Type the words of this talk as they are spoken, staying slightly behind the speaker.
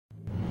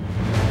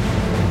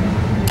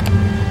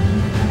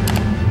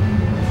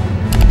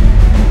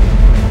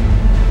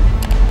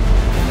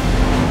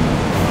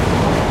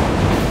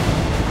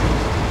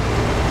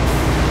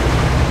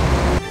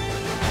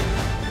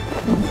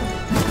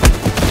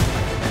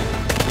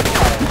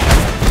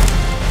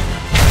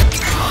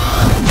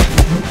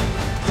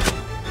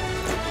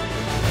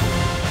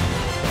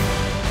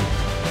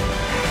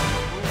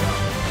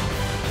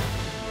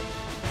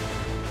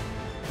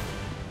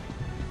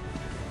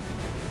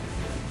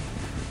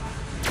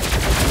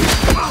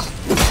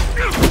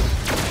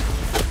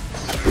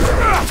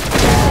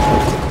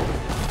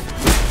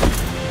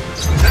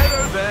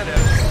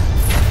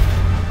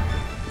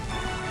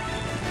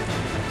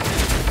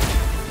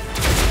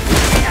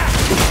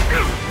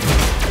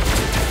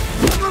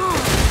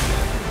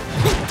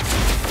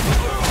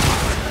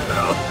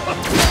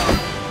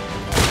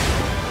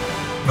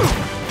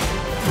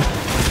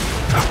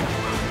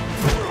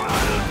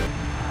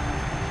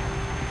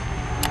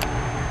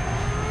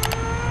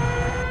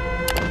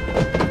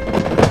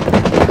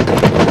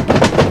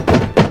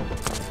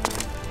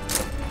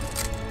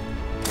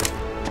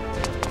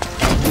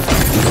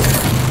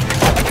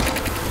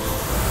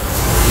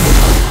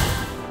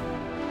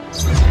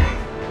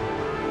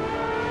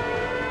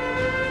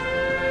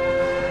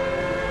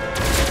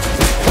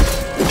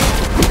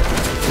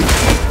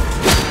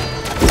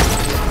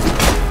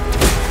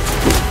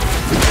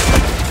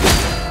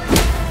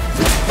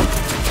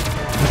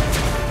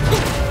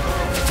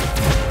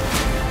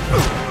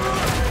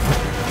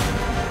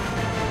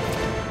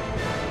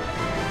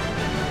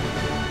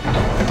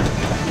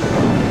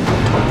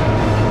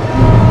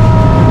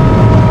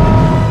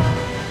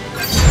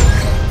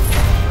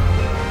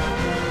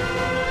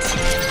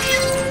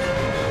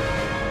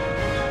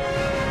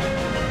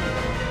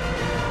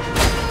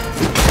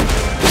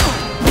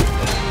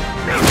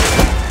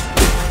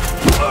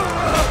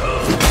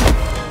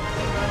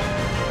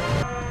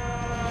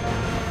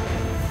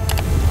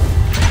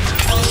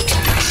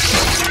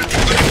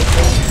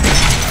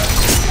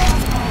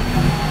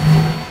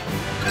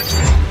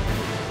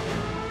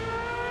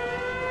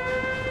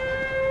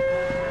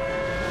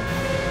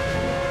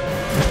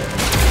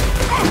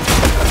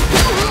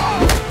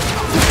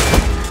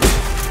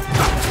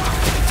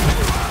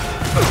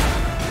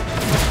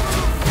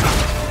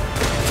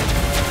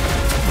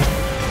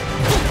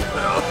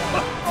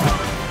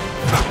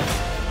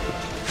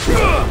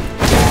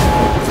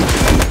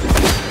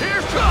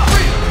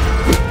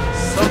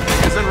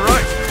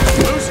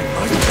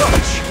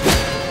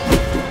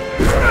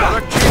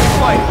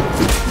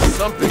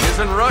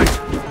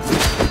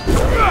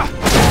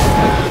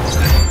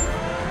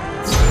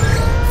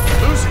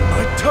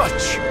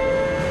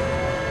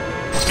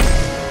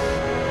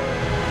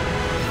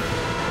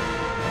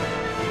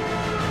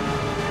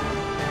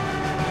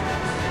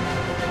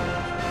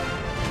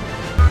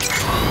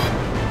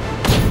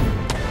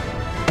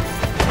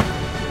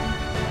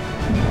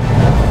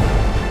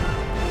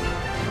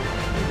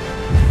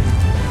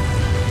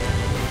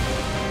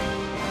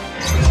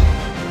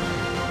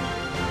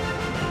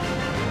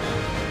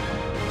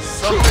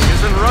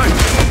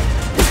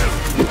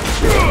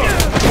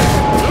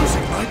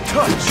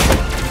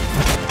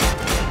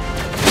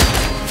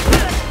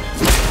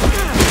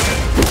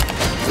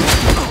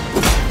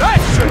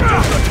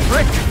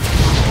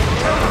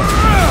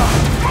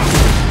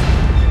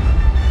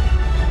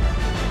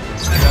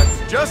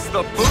Just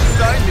the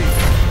boost I need.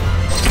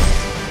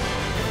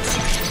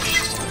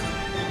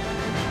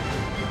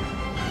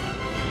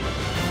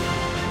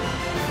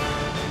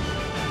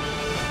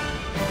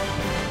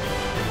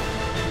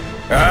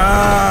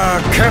 Ah,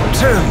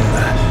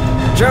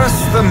 Captain!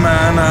 Just the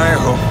man I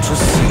hoped to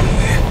see.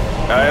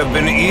 I have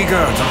been eager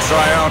to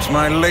try out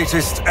my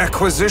latest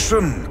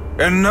acquisition,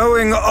 and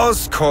knowing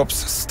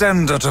Oscorp's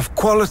standard of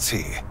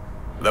quality,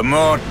 the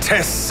more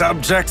test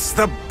subjects,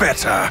 the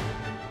better.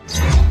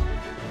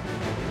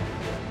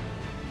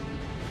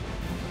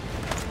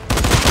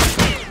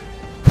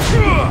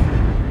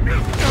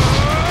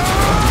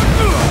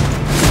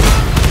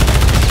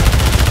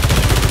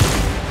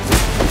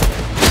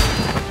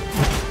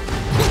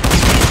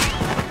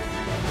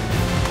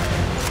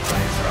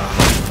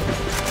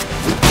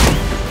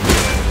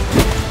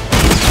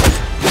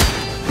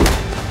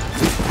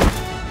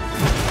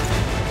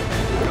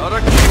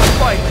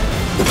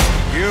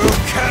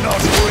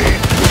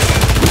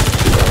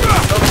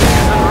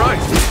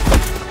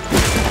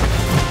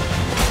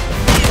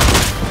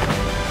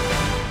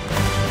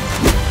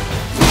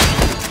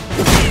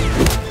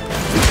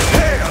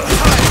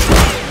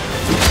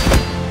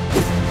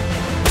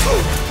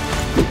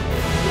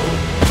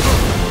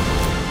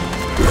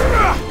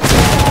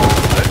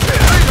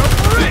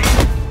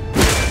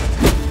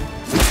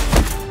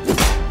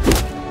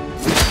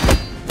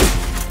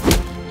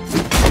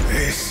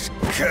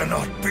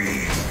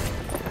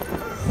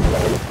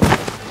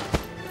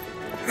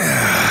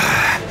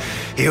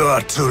 You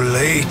are too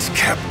late,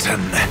 Captain.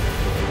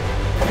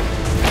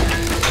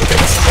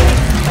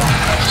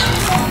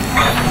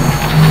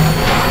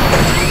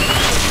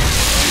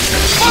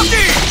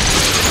 Monkey!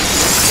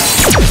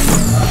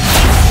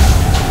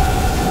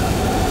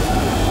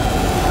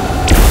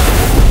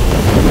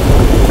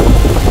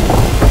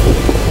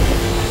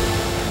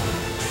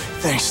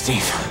 Thanks,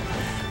 Steve.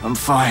 I'm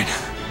fine.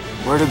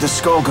 Where did the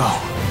skull go?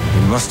 He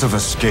must have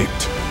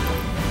escaped.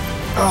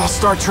 I'll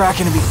start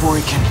tracking him before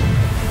he can...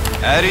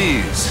 At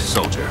ease,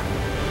 soldier.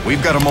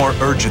 We've got a more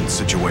urgent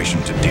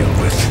situation to deal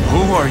with.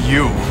 Who are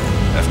you?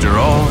 After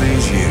all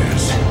these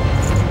years,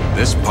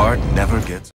 this part never gets...